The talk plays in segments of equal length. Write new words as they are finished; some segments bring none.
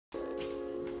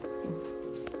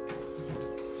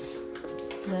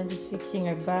Randy's fixing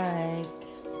her bike.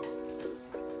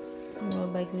 More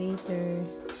bike later.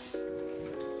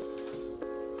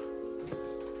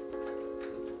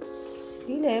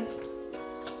 Caleb.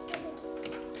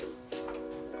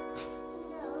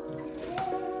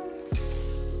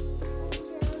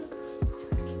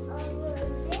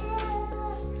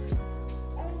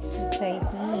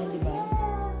 Exciting, di ba?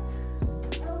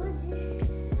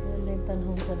 Wala yung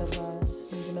panahon sa labas.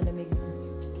 Hindi malamig.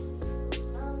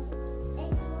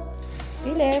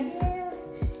 Caleb.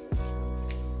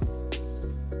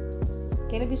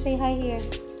 Caleb, you say hi here.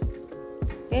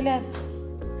 Caleb.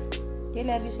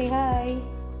 Caleb, you say hi.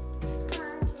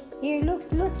 Here, look,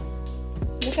 look.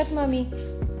 Look at mommy.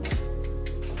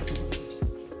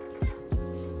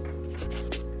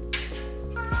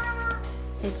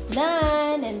 It's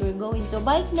done and we're going to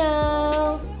bike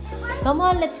now. Come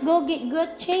on, let's go get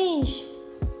good change.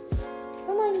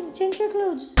 Come on, change your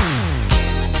clothes.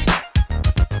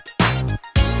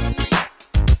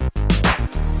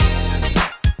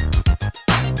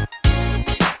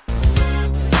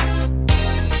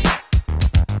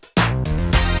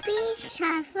 Fish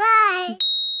are fly.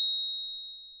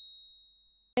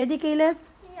 Ready, Caleb?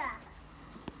 Yeah.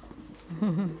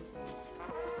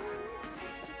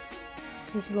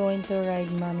 He's going to ride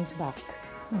mommy's back.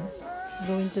 It's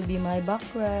going to be my back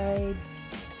ride.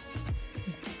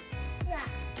 Yeah.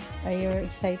 Are you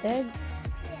excited?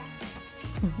 Yeah.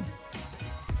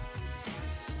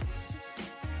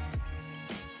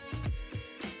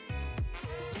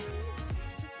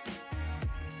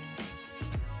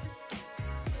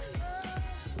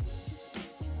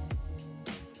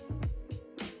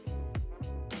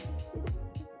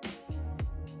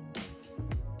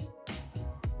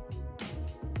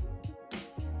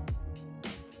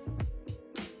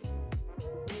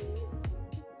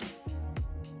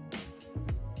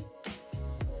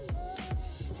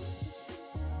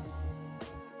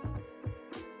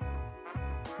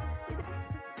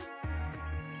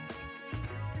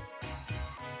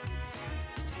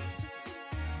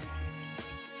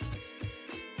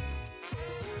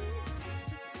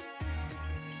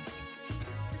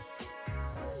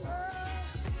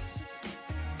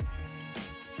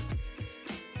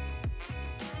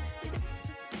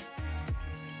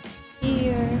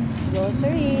 Here,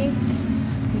 grocery.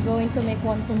 We're going to make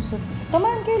wonton soup. Come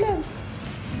on, Caleb.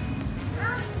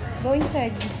 Go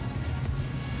inside.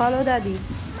 Follow daddy.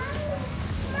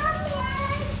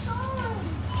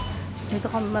 Dito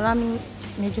ka, maraming,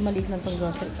 medyo maliit lang tong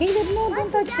grocery. Caleb, no,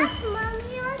 don't touch it.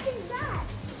 Mommy, what is that?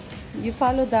 You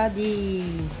follow daddy.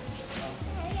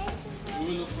 We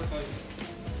will look for toys.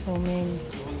 So many.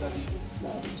 Hold daddy.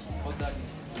 Hold daddy.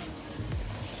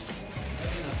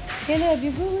 Caleb,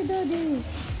 you go with daddy.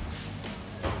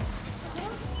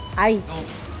 Ay. No.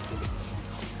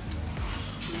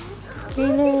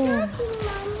 Caleb.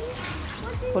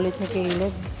 Kulit ni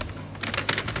Caleb.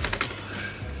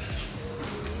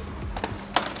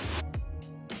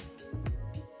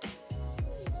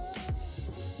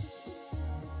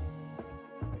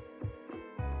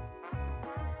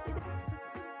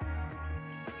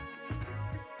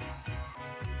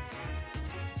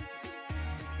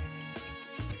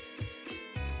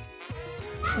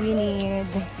 We need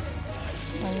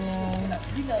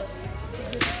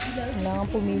kailangan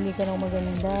pumili ka ng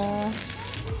maganda.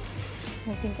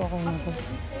 I think okay na to.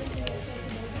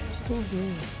 It's too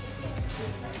big.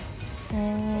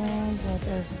 And what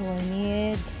else do I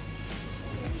need?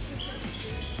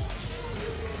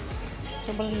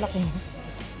 Sobrang laki.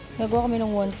 Nagawa kami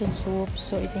ng wonton soup,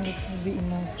 so I think it will be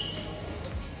enough.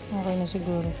 Okay na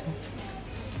siguro to.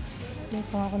 Hindi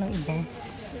pa ako ng iba.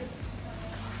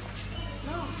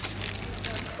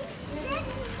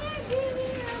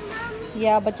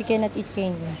 Yeah, but you cannot eat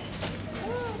candy.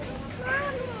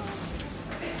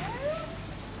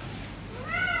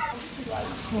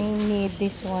 We need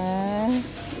this one.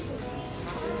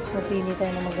 So, pili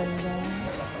tayo na maganda.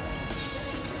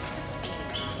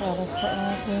 Para sa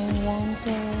ating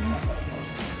wonton.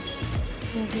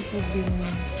 Maybe it would be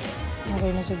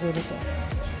okay na siguro to.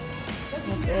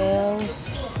 What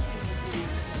else?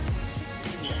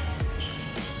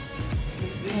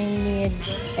 I need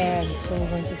egg, so we're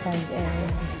going to find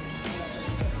egg.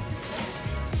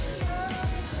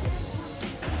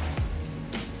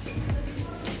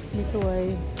 Dito ay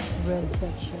bread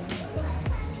section.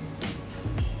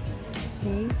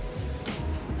 See?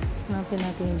 Hanapin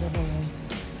natin yung dalawa.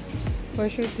 For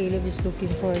sure, Caleb is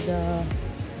looking for the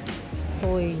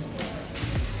toys.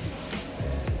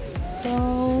 So,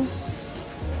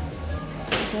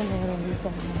 ito meron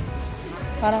dito.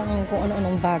 Parang kung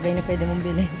ano-anong bagay na pwede mong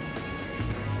bilhin.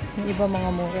 Yung iba mga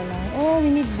mura lang. Oh, we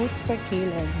need boots for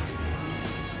Caleb.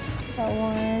 That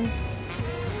one.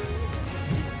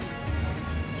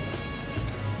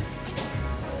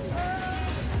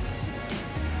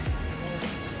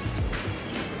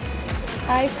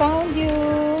 I found you.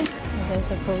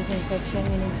 There's a frozen section.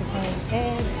 We need to find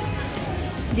egg.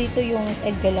 Dito yung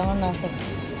egg kailangan nasa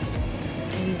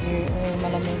freezer or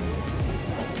malamig.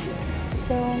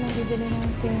 So, bibili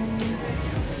natin.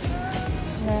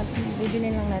 Bibili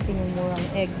lang natin yung murang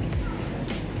egg.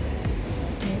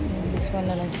 This one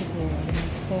na lang siguro.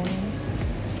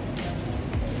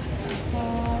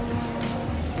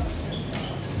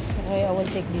 Okay, I will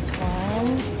take this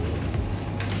one.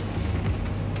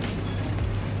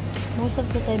 Most of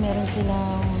the time, meron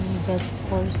silang best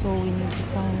for, so we need to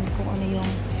find kung ano yung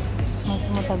mas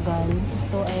matagal.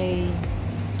 Ito ay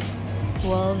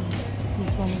 12.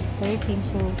 This one is 13.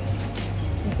 So,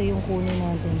 ito yung kunin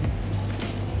natin.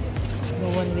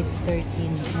 The one with 13.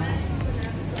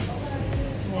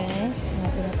 Okay.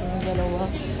 Natin yung dalawa.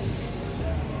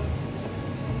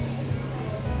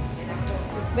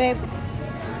 Babe.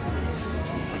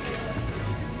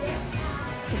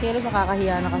 Kaya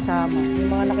nakakahiya na kasama. Yung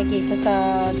mga nakikita sa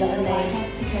daan ay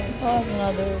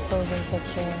another frozen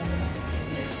section.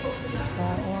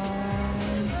 That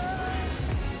one.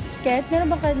 Scared?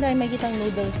 Meron ba kayo makikitang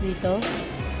noodles dito?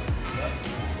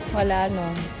 Wala,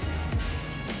 no?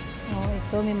 Oh,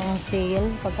 ito may mga sale.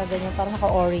 Pagka ganyan, parang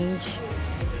naka-orange.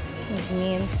 It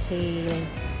means sale.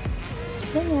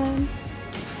 Ganyan.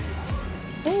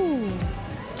 Oh!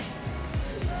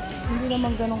 Hindi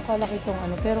naman ganun kalaki itong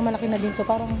ano. Pero malaki na din to.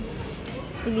 Parang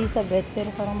Elizabeth.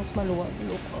 Pero parang mas maluwag.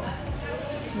 Look.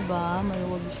 Diba?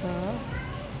 Maluwag siya.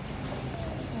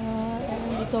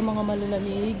 Dito mga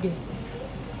malalamig.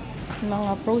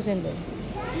 Mga frozen din.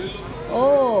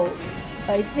 Oh!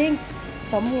 I think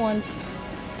someone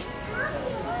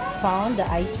found the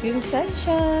ice cream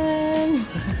section.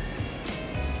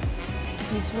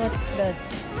 What's that?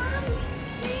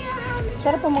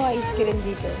 Sarap ang mga ice cream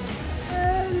dito.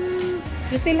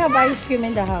 You still have ice cream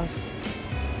in the house?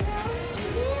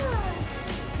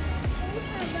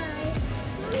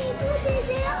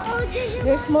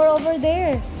 There's more over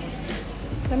there.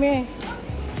 Come here.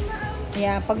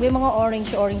 Yeah, pag may mga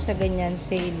orange sa ganyan,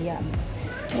 sale yan.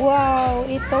 Wow,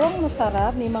 ito ang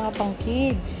masarap. May mga pang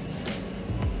kids.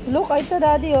 Look, ito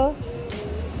daddy, oh.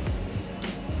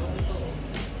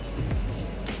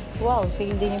 Wow,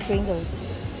 sale din yung Pringles.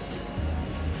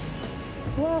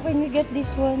 Wow, can we get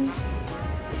this one?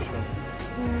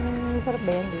 Masarap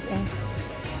ba yan dito?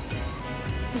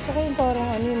 Gusto ko yung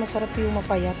parang ano, yung masarap yung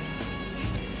mapayat.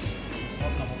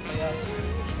 Masarap na mapayat.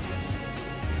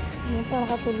 Yung parang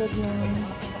katulad ng...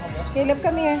 Caleb,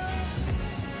 come here.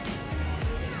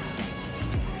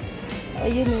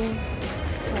 Ayun eh.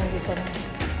 Hindi pa na.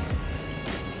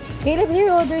 Caleb, here,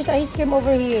 oh, there's ice cream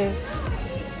over here.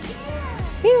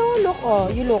 Here, oh, look, oh,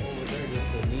 you look.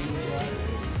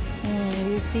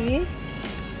 You see?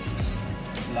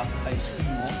 Black ice cream,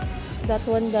 oh. That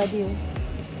one, daddy, oh.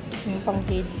 Yung pang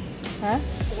kids. Ha?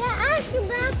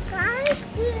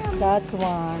 That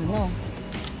one, no.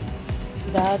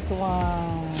 That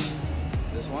one.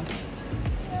 This one?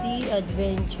 Sea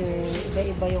Adventure.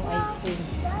 Iba-iba yung ice cream.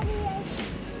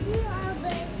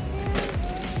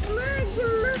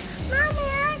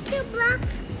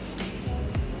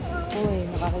 Uy,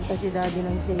 nakakita si daddy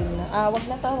ng sale na. Wag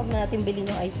na to. Wag na natin bilhin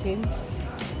yung ice cream.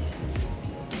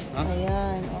 Huh?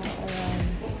 Ayan. Oh, ayan.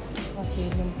 Kasi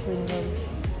yung Pringles.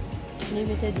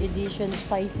 Limited edition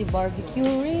spicy barbecue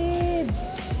ribs.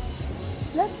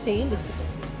 It's not sale. It's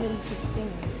still 16.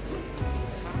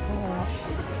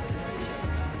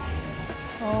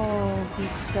 Oh,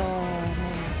 pizza.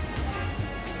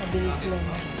 Mabilis lang.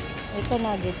 Ito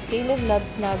nuggets. Caleb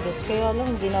loves nuggets. Kaya lang,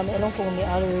 hindi namin alam kung may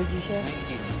allergy siya.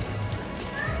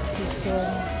 This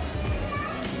one.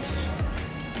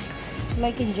 It's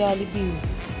like in Jollibee.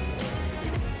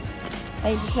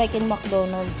 Ay, it's like in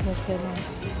McDonald's.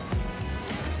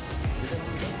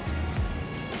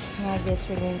 Nuggets.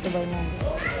 We're going to buy nuggets.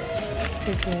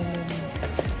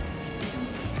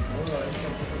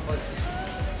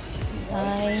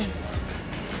 Ay,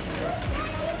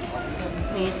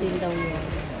 18 daw yun.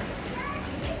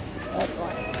 That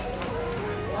one.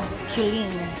 Actually,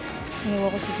 iniwa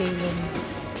ko si Kaylin.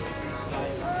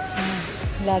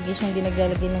 Lagi siyang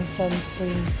dinaglalagay ng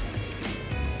sunscreen.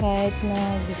 Kahit na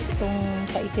gustong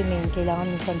paitimin, kailangan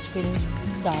ng sunscreen.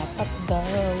 Dapat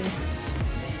daw.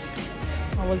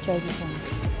 I will try this one.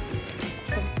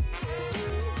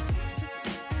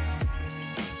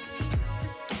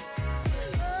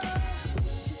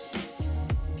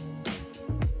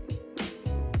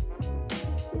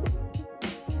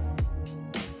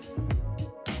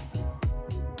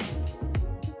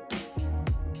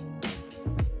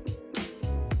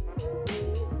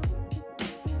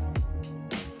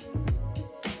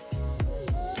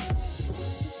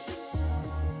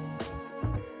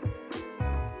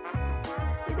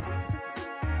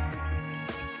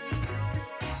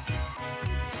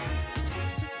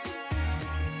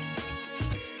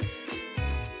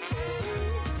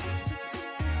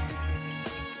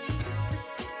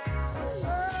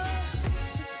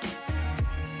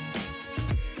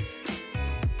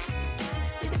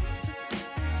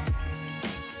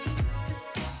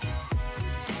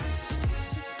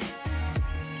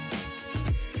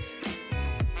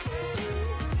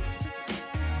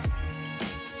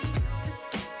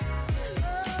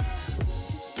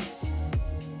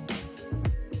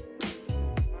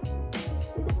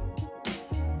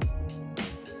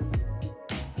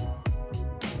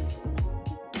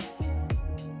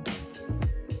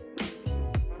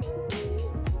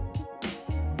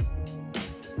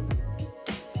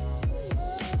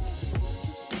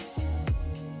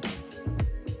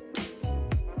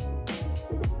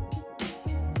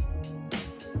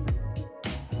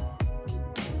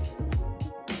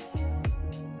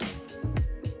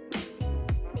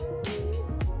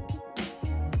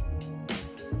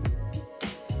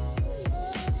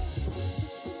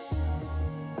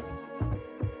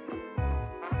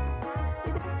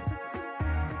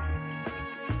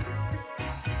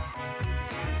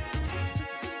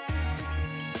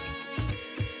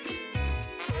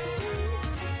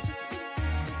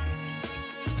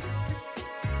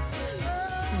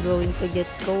 going to get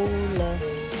cola.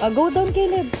 Go down,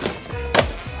 Caleb.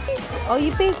 Oh,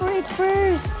 you pay for it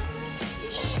first.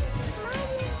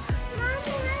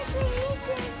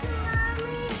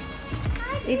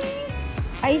 It's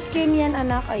ice cream yan,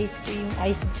 anak. Ice cream.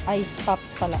 Ice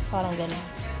pops pala. Parang gano'n.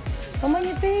 Come on,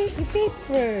 you pay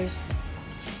first.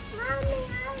 Mommy,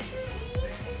 how to eat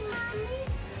it, Mommy?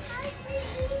 How to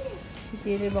eat?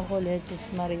 Pili bang collages,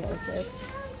 Mario?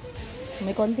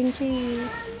 May konting cheese.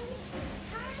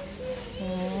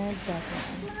 Tapos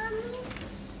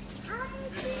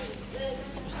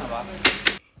na ba?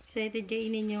 Excited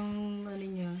kainin yung ano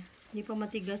nyo. Hindi pa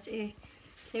matigas eh.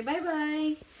 Say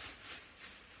bye-bye.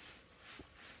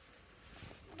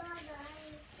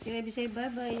 Bye-bye. Say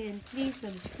bye-bye and please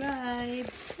subscribe.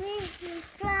 Please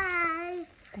subscribe.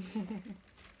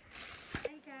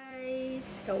 Hi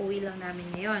guys! Kauwi lang namin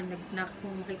ngayon.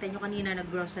 Kung makita nyo kanina,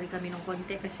 nag-grocery kami ng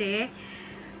konti kasi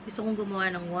gusto kong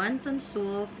gumawa ng wonton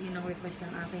soup. Yun ang request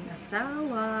ng aking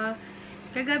asawa.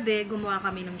 Kagabi, gumawa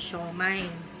kami ng siomai.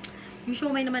 Yung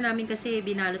siomai naman namin kasi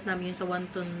binalot namin yung sa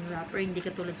wonton wrapper. Hindi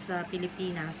katulad sa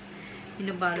Pilipinas.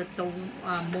 Binabalot sa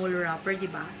mole wrapper,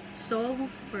 diba? So,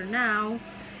 for now,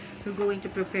 we're going to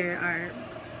prepare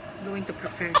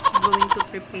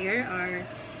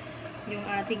yung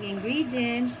ating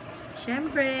ingredients.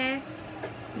 Syempre,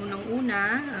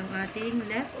 unang-una, ang ating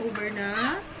leftover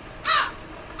na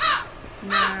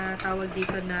tawag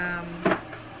dito na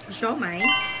siomai.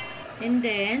 And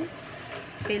then,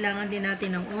 kailangan din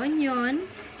natin ng onion.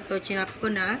 Ito, chinap ko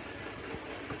na.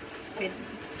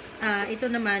 Ito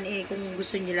naman, kung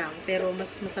gusto niyo lang. Pero,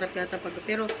 mas masarap yata pag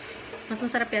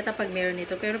meron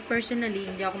ito. Pero, personally,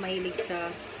 hindi ako mahilig sa...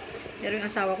 Pero yung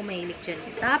asawa ko mahilig dyan.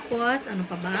 Tapos, ano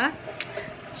pa ba?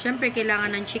 Siyempre,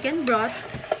 kailangan ng chicken broth.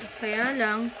 Kaya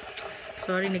lang,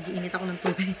 sorry, nag-iinit ako ng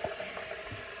tubig.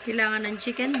 Kailangan ng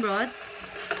chicken broth.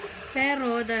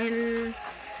 Pero, dahil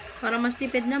para mas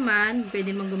tipid naman,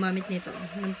 pwede mong gumamit nito.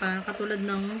 Parang katulad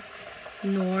ng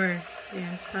Knorr.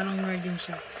 Ayan, parang Knorr din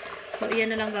siya. So,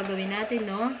 iyan na lang gagawin natin,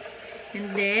 no?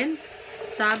 And then,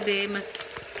 sabi, mas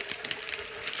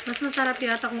masarap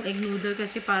yata kung egg noodle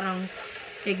kasi parang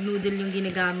egg noodles yung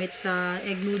ginagamit sa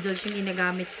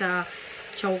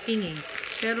choking eh.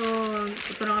 Pero,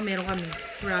 ito na meron kami.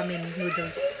 Ramen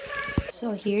noodles.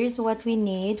 So, here's what we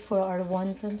need for our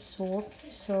wonton soup.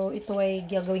 So, ito ay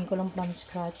gagawin ko lang from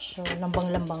scratch. So,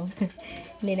 lambang-lambang.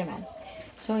 Hindi naman.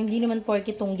 So, hindi naman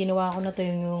porke itong ginawa ko na to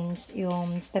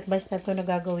yung step by step ko na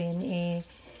gagawin.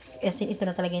 As in, ito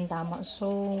na talaga yung tama.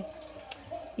 So,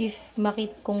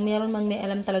 kung meron man may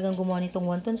alam talagang gumawa nitong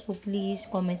wonton soup, please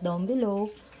comment down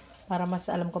below para mas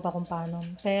alam ko pa kung paano.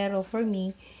 Pero, for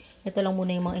me, ito lang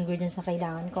muna yung mga ingredients na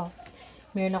kailangan ko.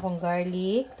 Meron akong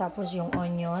garlic, tapos yung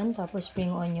onion, tapos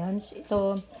spring onions.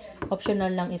 Ito,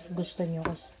 optional lang if gusto nyo.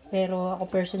 Pero ako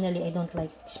personally, I don't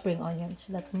like spring onions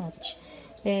that much.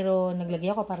 Pero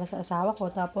naglagay ako para sa asawa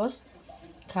ko. Tapos,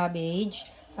 cabbage,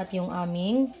 at yung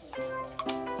aming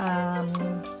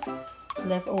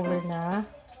leftover na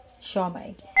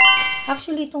siomai.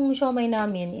 Actually, itong siomai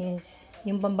namin is,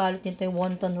 yung pambalot nito yung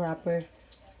wonton wrapper.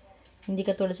 Hindi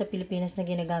katulad sa Pilipinas na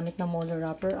ginagamit na mole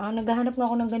wrapper. Naghahanap nga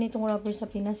ako ng ganitong wrapper sa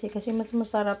Pinas kasi mas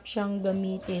masarap siyang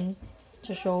gamitin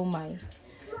sa siomai.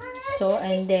 So,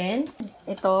 and then,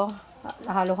 ito,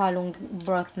 halo-halong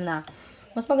broth na.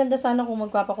 Mas maganda sana kung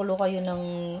magpapakulo kayo ng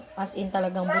as in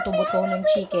talagang buto-buto ng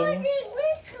chicken.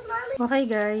 Okay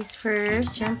guys,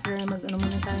 first, syempre,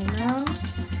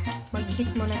 mag-heat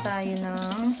muna tayo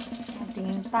ng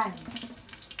ating pan.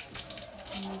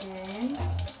 And then,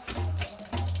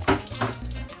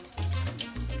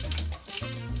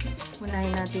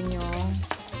 unahin natin yung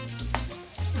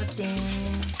ating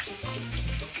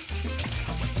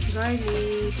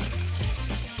garlic.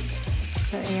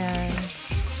 So, ayan.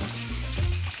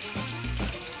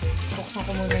 Buksan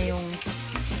ko muna yung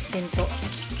pinto.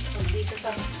 So, dito sa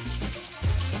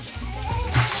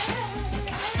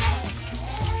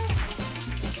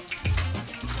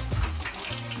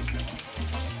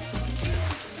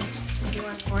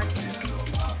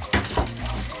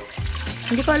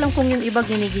hindi ko alam kung yung iba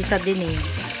ginigisa din eh.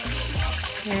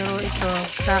 Pero ito,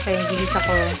 sa akin, ginigisa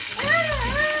ko.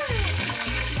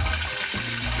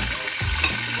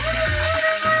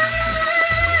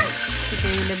 Ito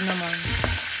ilog naman.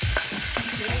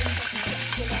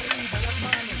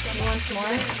 You want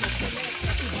more?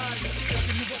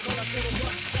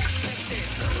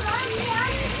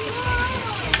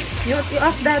 You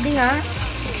ask daddy nga.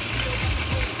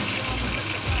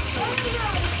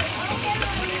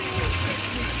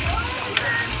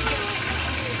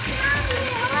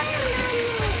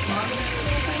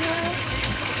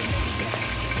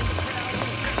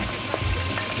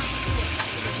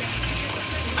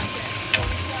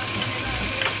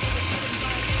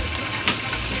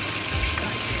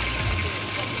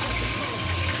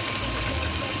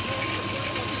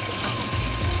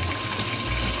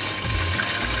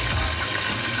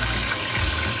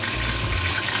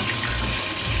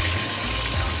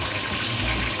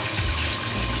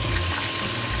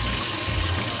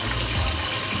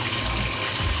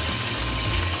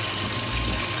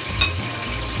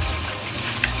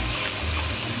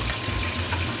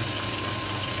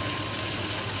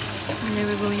 And then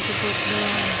we're going to put the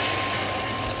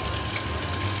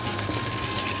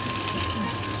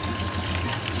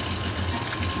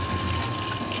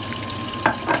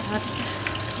hot.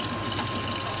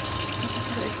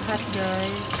 So it's hot,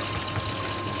 guys.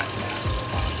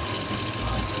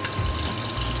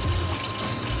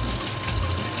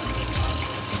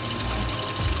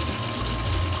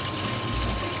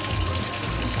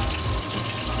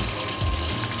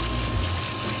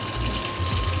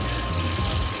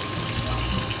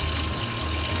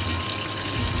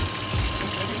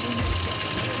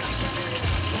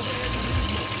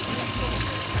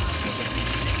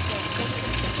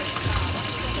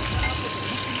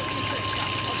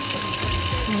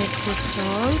 Let's put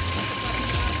salt,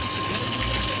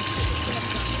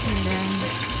 and then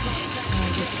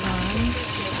this one.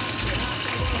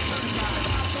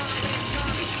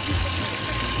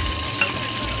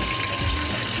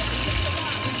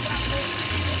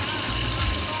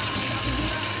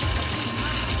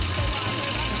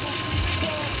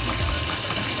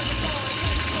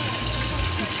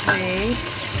 Let's wait.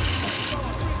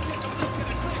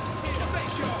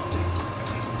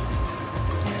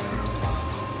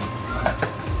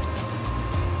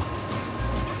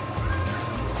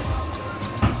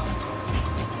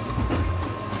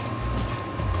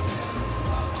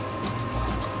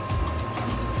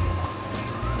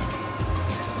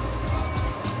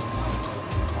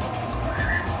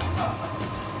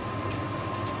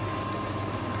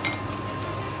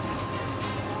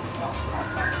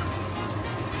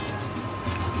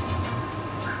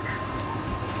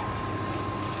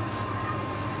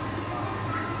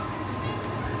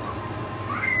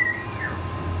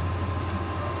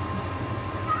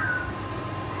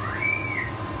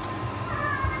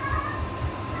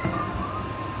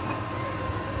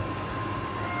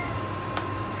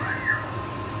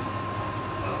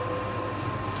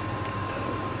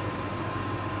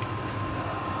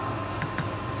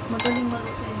 Magaling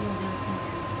maluto yung noodles niya.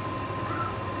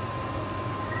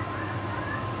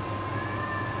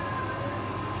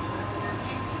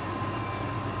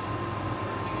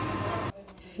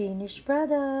 Finished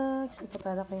products. Ito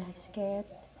para kay Hisket.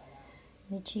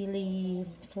 May chili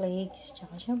flakes.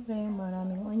 Tsaka syempre,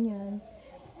 maraming onion.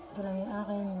 Ito lang yung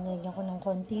akin. Nilagyan ko ng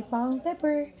konti pang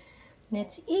pepper.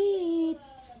 Let's eat!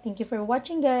 Thank you for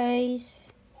watching,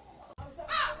 guys!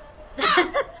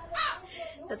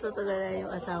 Natutuwa na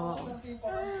yung asawa ko.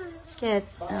 Sket,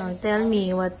 tell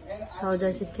me how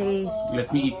does it taste? Let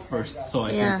me eat first so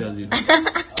I can tell you.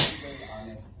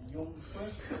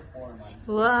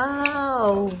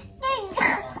 Wow!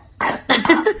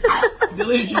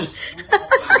 Delicious!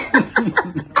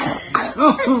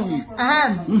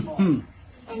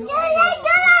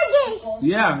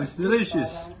 Yeah, it's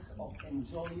delicious.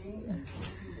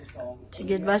 It's a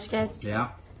good basket.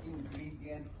 Yeah.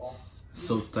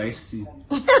 So tasty.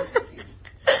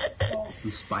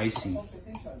 And spicy.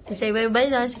 Say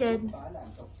bye-bye now, Sket.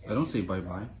 I don't say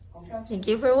bye-bye. Thank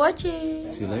you for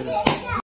watching. See you later.